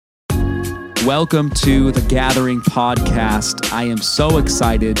Welcome to the Gathering Podcast. I am so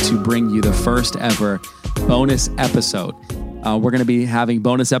excited to bring you the first ever bonus episode. We're going to be having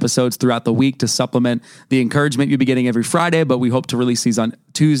bonus episodes throughout the week to supplement the encouragement you'll be getting every Friday, but we hope to release these on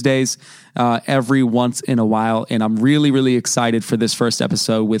Tuesdays every once in a while. And I'm really excited for this first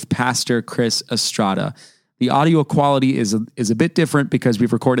episode with Pastor Chris Estrada. The audio quality is a bit different because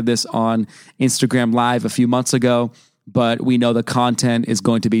we've recorded this on Instagram Live a few months ago, but we know the content is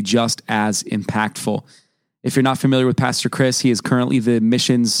going to be just as impactful. If you're not familiar with Pastor Chris, he is currently the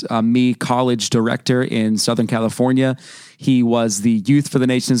Missions Me College Director in Southern California. He was the Youth for the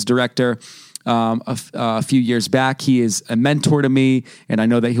Nations Director a few years back. He is a mentor to me, and I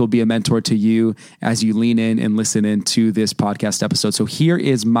know that he'll be a mentor to you as you lean in and listen into this podcast episode. So here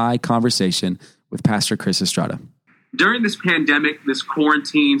is my conversation with Pastor Chris Estrada. During this pandemic, this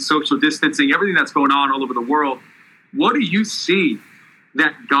quarantine, social distancing, everything that's going on all over the world, what do you see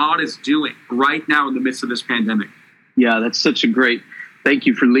that God is doing right now in the midst of this pandemic? Yeah, that's such a great, thank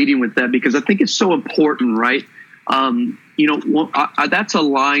you for leading with that, because I think it's so important, right? That's a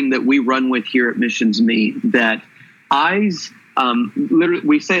line that we run with here at Missions Me, that eyes, literally,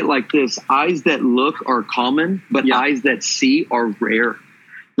 we say it like this: eyes that look are common, but eyes that see are rare.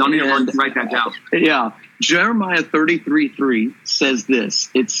 Don't even write that down. Yeah. Jeremiah 33:3 says this.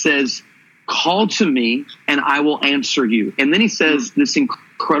 It says, "Call to me and I will answer you." And then he says this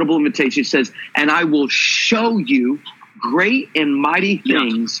incredible invitation. He says, "And I will show you great and mighty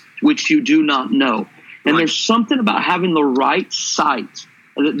things which you do not know." And there's something about having the right sight,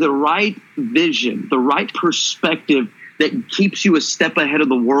 the right vision, the right perspective that keeps you a step ahead of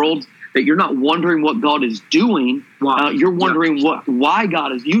the world, that you're not wondering what God is doing. You're wondering why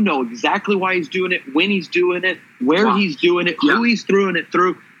God is. You know exactly why he's doing it, when he's doing it, where he's doing it, who he's throwing it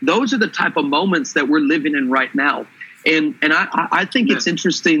through. Those are the type of moments that we're living in right now. And I think it's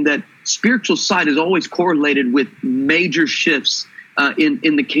interesting that spiritual sight is always correlated with major shifts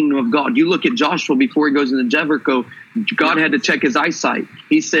in the kingdom of God. You look at Joshua before he goes into Jericho. God had to check his eyesight.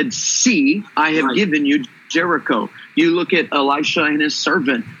 He said, "See, I have given you Jericho." You look at Elisha and his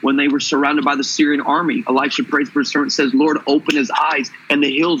servant when they were surrounded by the Syrian army. Elisha prays for his servant, says, "Lord, open his eyes," and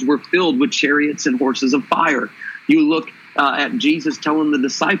the hills were filled with chariots and horses of fire. You look at Jesus telling the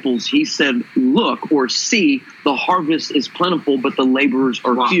disciples, he said, "Look," or "See, the harvest is plentiful, but the laborers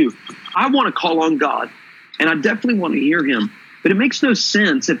are few." I want to call on God, and I definitely want to hear him, but it makes no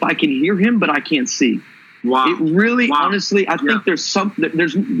sense if I can hear him, but I can't see. It really, honestly, I think there's something.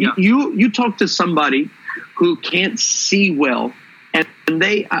 You talk to somebody who can't see well, and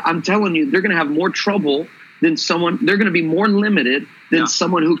I'm telling you, they're going to have more trouble than someone. They're going to be more limited than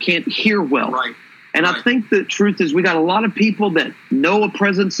someone who can't hear well. And I think the truth is, we got a lot of people that know a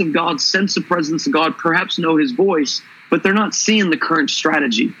presence of God, sense the presence of God, perhaps know his voice, but they're not seeing the current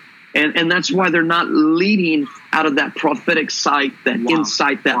strategy. And that's why they're not leading out of that prophetic sight, that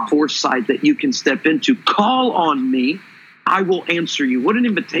insight, that foresight that you can step into. Call on me, I will answer you. What an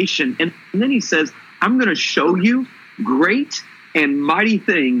invitation. And then he says, "I'm going to show you great and mighty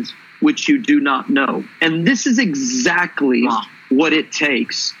things which you do not know." And this is exactly what it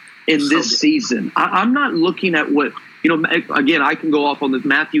takes in this season. I'm not looking at what, again, I can go off on this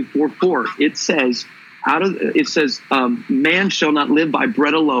Matthew 4:4. It says, man shall not live by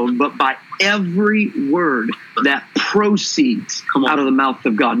bread alone, but by every word that proceeds out of the mouth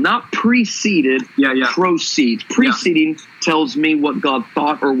of God. Not preceded, proceeds. Preceding tells me what God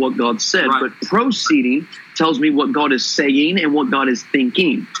thought or what God said, but proceeding tells me what God is saying and what God is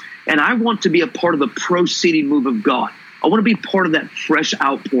thinking. And I want to be a part of the proceeding move of God. I want to be part of that fresh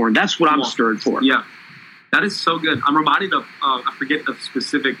outpouring. That's what I'm stirred for. Yeah, that is so good. I'm reminded of, I forget the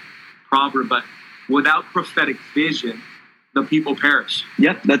specific proverb, but without prophetic vision, the people perish.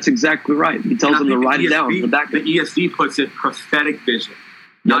 Yep, that's exactly right. He tells them to write it down. The ESV puts it prophetic vision.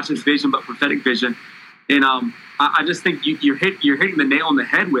 Not just vision, but prophetic vision. And I just think you're hitting the nail on the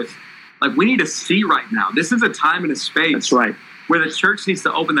head with, like, we need to see right now. This is a time and a space where the church needs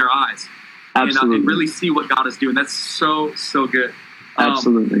to open their eyes. And really see what God is doing. That's so good.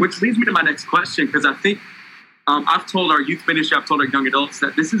 Absolutely. Which leads me to my next question, because I think I've told our youth ministry, I've told our young adults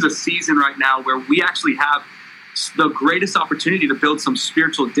that this is a season right now where we actually have the greatest opportunity to build some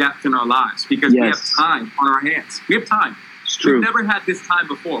spiritual depth in our lives, because we have time on our hands. We have time. It's true. We've never had this time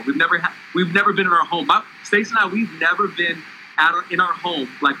before. We've never been in our home. Stacey and I, we've never been in our home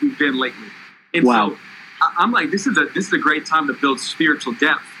like we've been lately. And so I'm like, this is a great time to build spiritual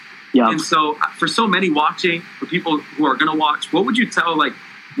depth. Yeah. And so for so many watching, for people who are going to watch, what would you tell, like,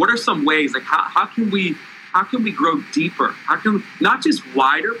 what are some ways, like, how can we grow deeper? How can we, not just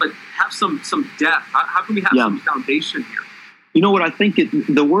wider, but have some depth? How can we have some foundation here? You know what I think?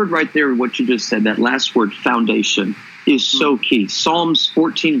 The word right there, what you just said, that last word, foundation, is so key. Psalms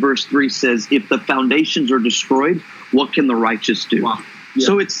 14 verse 3 says, if the foundations are destroyed, what can the righteous do? Wow. Yeah.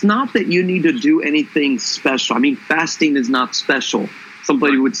 So it's not that you need to do anything special. I mean, fasting is not special.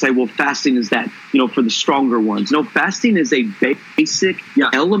 Somebody would say, well, fasting is that, for the stronger ones. No, fasting is a basic,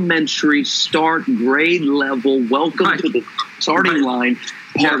 elementary, start, grade level, welcome to the starting line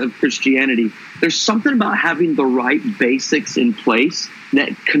part of Christianity. There's something about having the right basics in place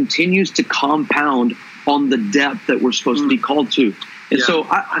that continues to compound on the depth that we're supposed to be called to. And so,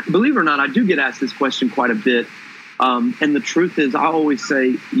 I believe it or not, I do get asked this question quite a bit. And the truth is, I always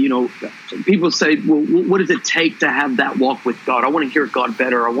say, people say, well, what does it take to have that walk with God? I want to hear God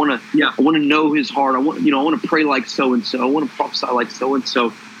better. I want to know his heart. I want to pray like so-and-so. I want to prophesy like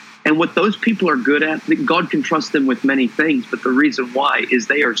so-and-so. And what those people are good at, God can trust them with many things. But the reason why is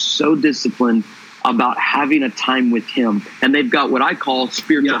they are so disciplined about having a time with him. And they've got what I call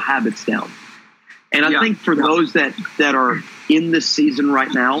spiritual habits down. And I think for those that are in this season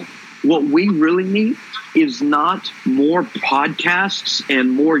right now, what we really need is not more podcasts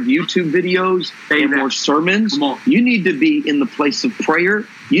and more YouTube videos and more sermons. You need to be in the place of prayer.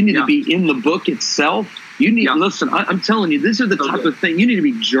 You need to be in the book itself. You need, listen, I'm telling you, this is the type of thing. You need to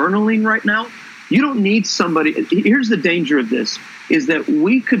be journaling right now. You don't need somebody. Here's the danger of this, is that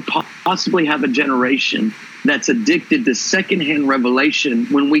we could possibly have a generation that's addicted to secondhand revelation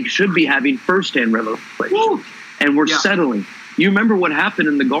when we should be having firsthand revelation. Woo. And we're settling. You remember what happened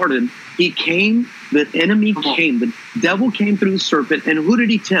in the garden? He came, the enemy came, the devil came through the serpent, and who did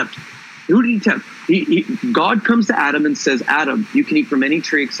he tempt? Who did he tempt? God comes to Adam and says, Adam, you can eat from any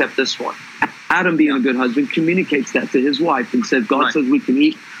tree except this one. Adam, being a good husband, communicates that to his wife and says, God says we can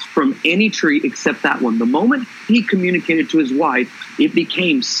eat from any tree except that one. The moment he communicated to his wife, it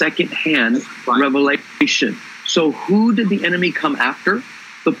became secondhand revelation. So who did the enemy come after?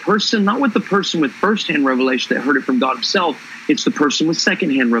 The person, not with the person with firsthand revelation that heard it from God himself. It's the person with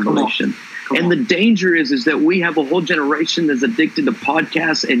secondhand revelation. And the danger is that we have a whole generation that's addicted to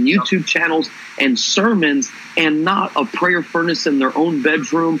podcasts and YouTube channels and sermons, and not a prayer furnace in their own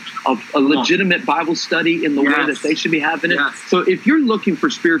bedroom, of a legitimate Bible study in the way that they should be having it. So if you're looking for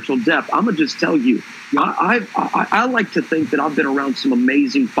spiritual depth, I'm going to just tell you, I like to think that I've been around some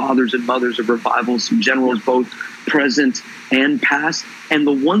amazing fathers and mothers of revival, some generals, both present and past. And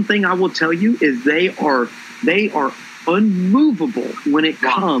the one thing I will tell you is they are unmovable when it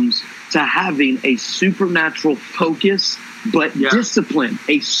comes to having a supernatural focus, but discipline,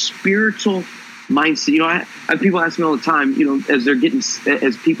 a spiritual mindset. I have people ask me all the time,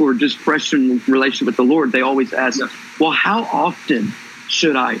 as people are just fresh in relationship with the Lord, they always ask, well, how often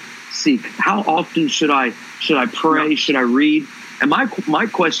should I seek? How often should I pray? Should I read? And my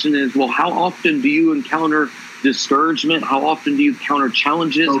question is, well, how often do you encounter discouragement? How often do you encounter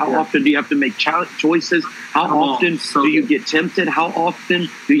challenges? How often do you have to make choices? How often do you get tempted? How often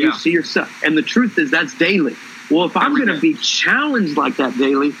do you see yourself? And the truth is, that's daily. Well, if I'm going to be challenged like that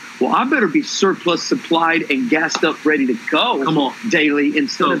daily, well, I better be surplus supplied and gassed up, ready to go daily,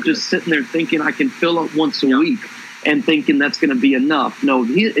 instead of just sitting there thinking I can fill up once a week and thinking that's going to be enough. No,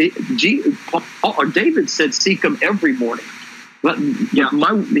 David said, seek him every morning. But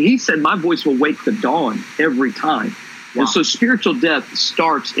he said, my voice will wake the dawn every time. And so spiritual depth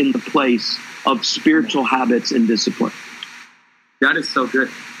starts in the place of spiritual habits and discipline. That is so good.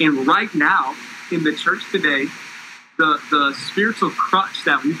 And right now, in the church today, the spiritual crutch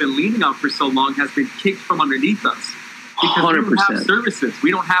that we've been leaning on for so long has been kicked from underneath us. Because 100%. We don't have services. We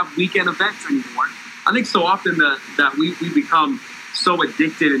don't have weekend events anymore. I think so often that we become so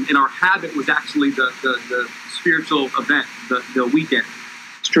addicted, and our habit was actually the spiritual event, the weekend.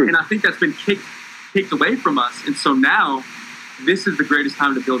 It's true. And I think that's been kicked away from us. And so now this is the greatest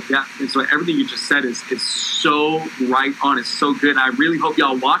time to build depth. And so everything you just said is so right on. It's so good. I really hope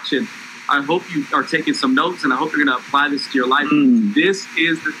y'all watching. I hope you are taking some notes, and I hope you're going to apply this to your life.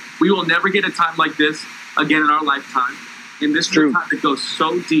 We will never get a time like this again in our lifetime. And this is a time that goes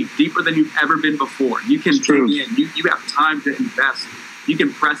so deep, deeper than you've ever been before. You can dig in. You have time to invest. You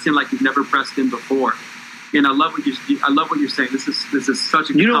can press in like you've never pressed in before. And I love what you're saying. This is such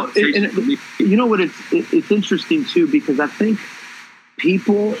a good conversation for me. You know what? It's interesting too, because I think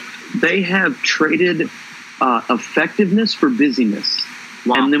people, they have traded effectiveness for busyness,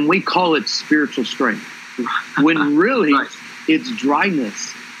 and then we call it spiritual strength, when really it's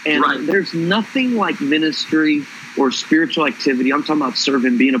dryness. And there's nothing like ministry or spiritual activity. I'm talking about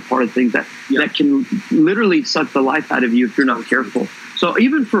serving, being a part of things that can literally suck the life out of you if you're not careful. So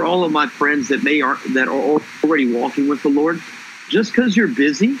even for all of my friends that are already walking with the Lord, just because you're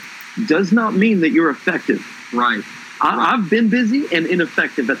busy does not mean that you're effective. Right. I've been busy and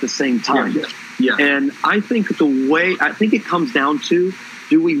ineffective at the same time. Yeah. And I think it comes down to,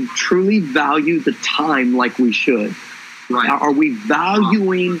 do we truly value the time like we should? Right. Are we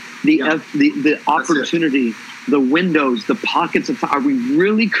valuing the opportunity, the windows, the pockets of time? Are we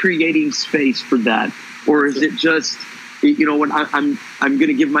really creating space for that? Or is it just, you know what, I'm going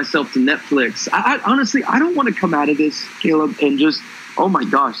to give myself to Netflix? I honestly, I don't want to come out of this, Caleb, and just, oh my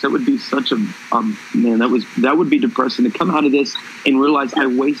gosh, that would be such a, man, that would be depressing to come out of this and realize I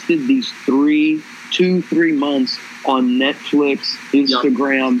wasted these 3 months on Netflix,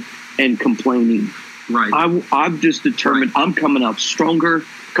 Instagram, and complaining. Right. I've just determined I'm coming out stronger.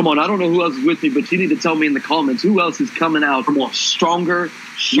 Come on, I don't know who else is with me, but you need to tell me in the comments who else is coming out stronger,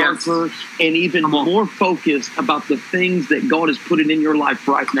 sharper, and even more focused about the things that God is putting in your life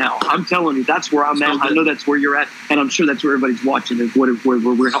right now. I'm telling you, that's where I'm at. I know that's where you're at, and I'm sure that's where everybody's watching, is where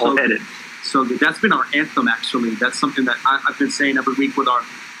we're all headed. So that's been our anthem, actually. That's something that I've been saying every week with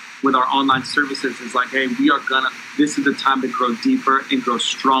our online services, is like, hey, this is the time to grow deeper and grow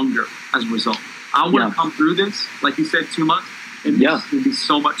stronger as a result. I want to come through this, like you said, 2 months, and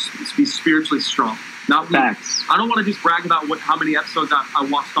be spiritually strong. Not facts. I don't want to just brag about how many episodes I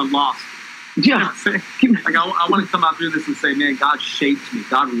watched on Lost. Yeah. You know what I'm saying? Like, I want to come out through this and say, man, God shaped me.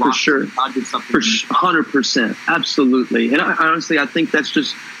 God rocked me. God did something. 100%. Absolutely. And honestly, I think that's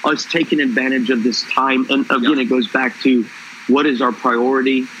just us taking advantage of this time. And again, it goes back to, what is our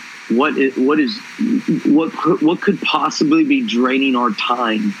priority? What could possibly be draining our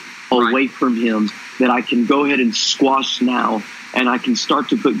time away from Him, that I can go ahead and squash now, and I can start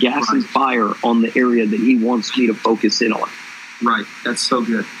to put gas and fire on the area that He wants me to focus in on. Right. That's so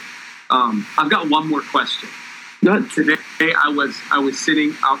good. I've got one more question. Good. Today I was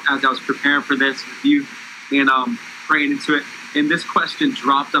sitting out as I was preparing for this with you and praying into it, and this question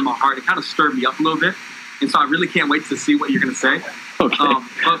dropped on my heart. It kind of stirred me up a little bit, and so I really can't wait to see what you're going to say. Okay.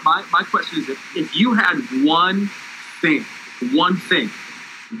 But my question is, if you had one thing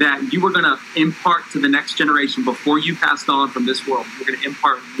that you were going to impart to the next generation before you passed on from this world, you're going to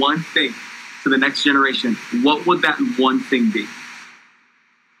impart one thing to the next generation, what would that one thing be?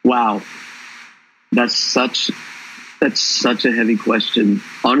 Wow. That's such a heavy question.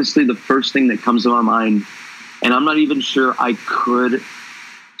 Honestly, the first thing that comes to my mind, and I'm not even sure I could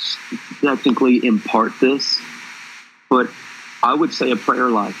technically impart this, but I would say a prayer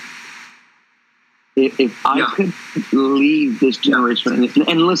life. If I could leave this generation,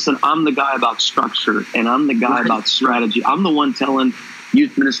 and listen, I'm the guy about structure, and I'm the guy about strategy. I'm the one telling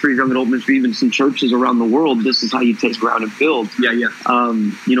youth ministries, young adult ministry, even some churches around the world, this is how you take ground and build.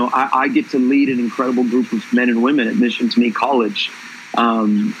 You know, I get to lead an incredible group of men and women at Mission to Me College.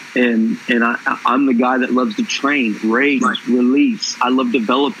 And I'm the guy that loves to train, raise, release. I love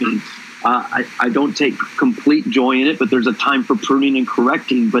developing. I don't take complete joy in it, but there's a time for pruning and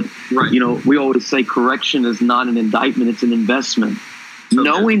correcting. But, you know, we always say correction is not an indictment, it's an investment.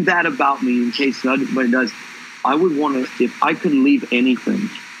 Knowing that about me, in case not everybody does, I would want to, if I could leave anything,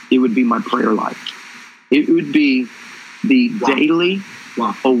 it would be my prayer life. It would be the daily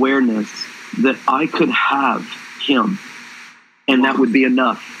awareness that I could have Him, and that would be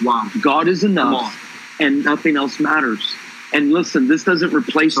enough. God is enough, and nothing else matters. And listen, this doesn't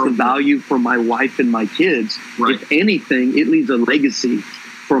replace the value for my wife and my kids. If anything, it leaves a legacy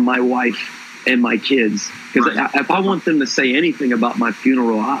for my wife and my kids. Because if I want them to say anything about my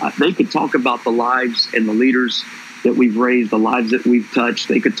funeral, they could talk about the lives and the leaders that we've raised, the lives that we've touched.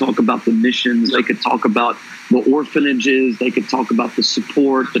 They could talk about the missions. They could talk about the orphanages. They could talk about the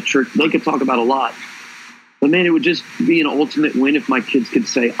support, the church. They could talk about a lot. But man, it would just be an ultimate win if my kids could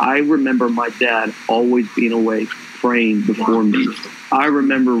say, I remember my dad always being awake, praying before me. I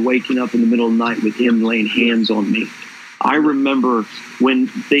remember waking up in the middle of the night with him laying hands on me. I remember when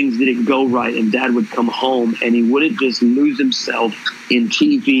things didn't go right and Dad would come home and he wouldn't just lose himself in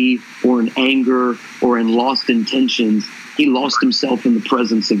TV or in anger or in lost intentions. He lost himself in the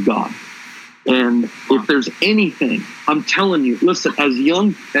presence of God. And if there's anything, I'm telling you, listen, as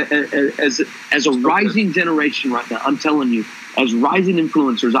young, as a rising generation right now, I'm telling you, as rising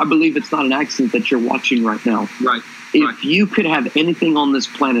influencers, I believe it's not an accident that you're watching right now. If you could have anything on this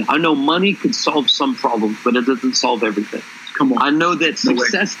planet, I know money could solve some problems, but it doesn't solve everything. Come on. I know that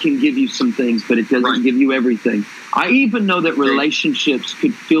success can give you some things, but it doesn't give you everything. I even know that relationships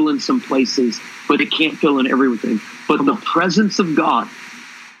could fill in some places, but it can't fill in everything. But the presence of God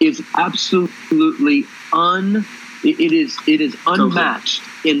is absolutely it is unmatched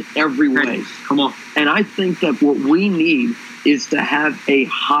in every way. Come on. And I think that what we need is to have a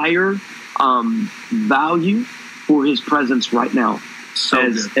higher value for His presence right now.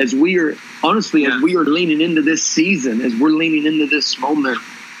 as we are honestly, as we are leaning into this season, as we're leaning into this moment,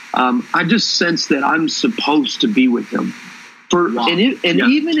 I just sense that I'm supposed to be with him.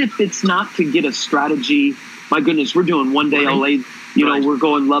 Even if it's not to get a strategy, my goodness, we're doing One Day LA, we're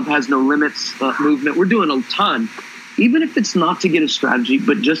going Love Has No Limits movement. We're doing a ton. Even if it's not to get a strategy,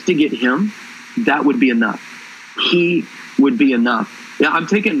 but just to get him, that would be enough. He would be enough. Yeah,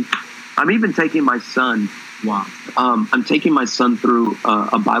 I'm even taking my son. Wow. I'm taking my son through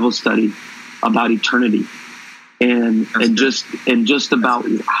a Bible study about eternity and just about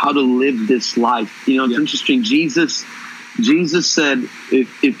how to live this life. It's interesting. Jesus said,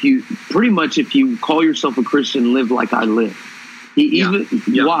 if you call yourself a Christian, live like I live.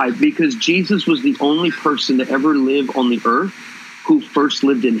 Why? Because Jesus was the only person to ever live on the earth who first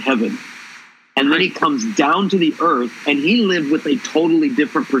lived in heaven. And then he comes down to the earth and he lived with a totally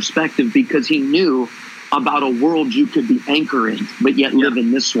different perspective because he knew about a world you could be anchoring, but yet live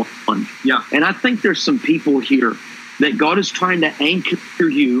in this one. Yeah. And I think there's some people here that God is trying to anchor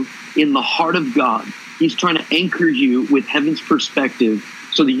you in the heart of God. He's trying to anchor you with heaven's perspective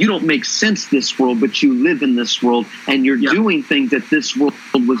so that you don't make sense this world, but you live in this world and you're doing things that this world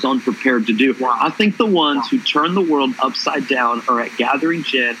was unprepared to do. Wow. I think the ones who turn the world upside down are at Gathering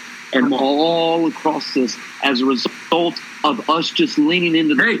Gen and all across this as a result of us just leaning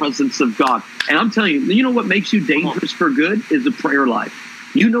into the presence of God. And I'm telling you, what makes you dangerous for good is a prayer life.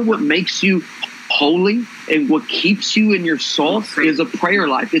 You know what makes you holy and what keeps you in your soul is a prayer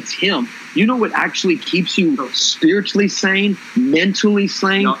life. It's him. You know what actually keeps you spiritually sane, mentally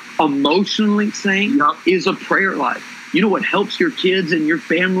sane, emotionally sane is a prayer life. You know what helps your kids and your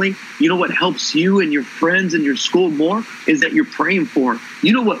family? You know what helps you and your friends and your school more is that you're praying for them.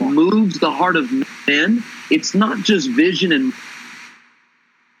 You know what moves the heart of men? It's not just vision and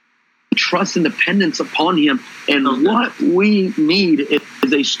trust and dependence upon him. And what we need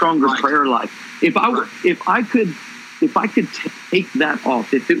is a stronger prayer life. If I could take that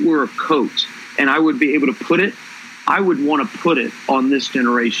off, if it were a coat and I would be able to put it, I would want to put it on this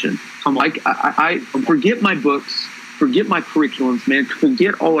generation. I forget my books, forget my curriculums, man.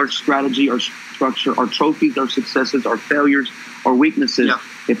 Forget all our strategy, our structure, our trophies, our successes, our failures, our weaknesses. Yeah.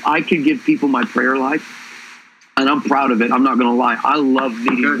 If I could give people my prayer life, and I'm proud of it, I'm not going to lie. I love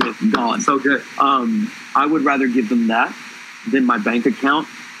meeting with God. So good. I would rather give them that than my bank account,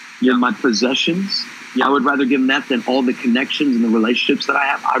 than my possessions. I would rather give them that than all the connections and the relationships that I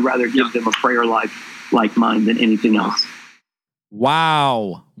have. I'd rather give them a prayer life like mine than anything else.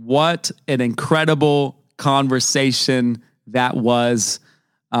 Wow. What an incredible conversation that was.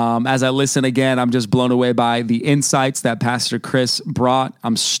 As I listen again, I'm just blown away by the insights that Pastor Chris brought.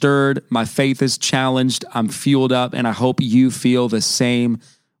 I'm stirred. My faith is challenged. I'm fueled up, and I hope you feel the same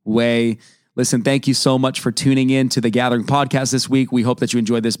way. Listen, thank you so much for tuning in to the Gathering Podcast this week. We hope that you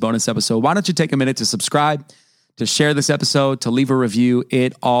enjoyed this bonus episode. Why don't you take a minute to subscribe, to share this episode, to leave a review?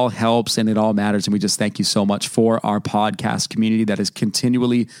 It all helps and it all matters. And we just thank you so much for our podcast community that is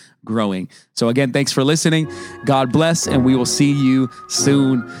continually growing. So again, thanks for listening. God bless, and we will see you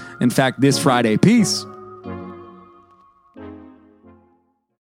soon. In fact, this Friday. Peace.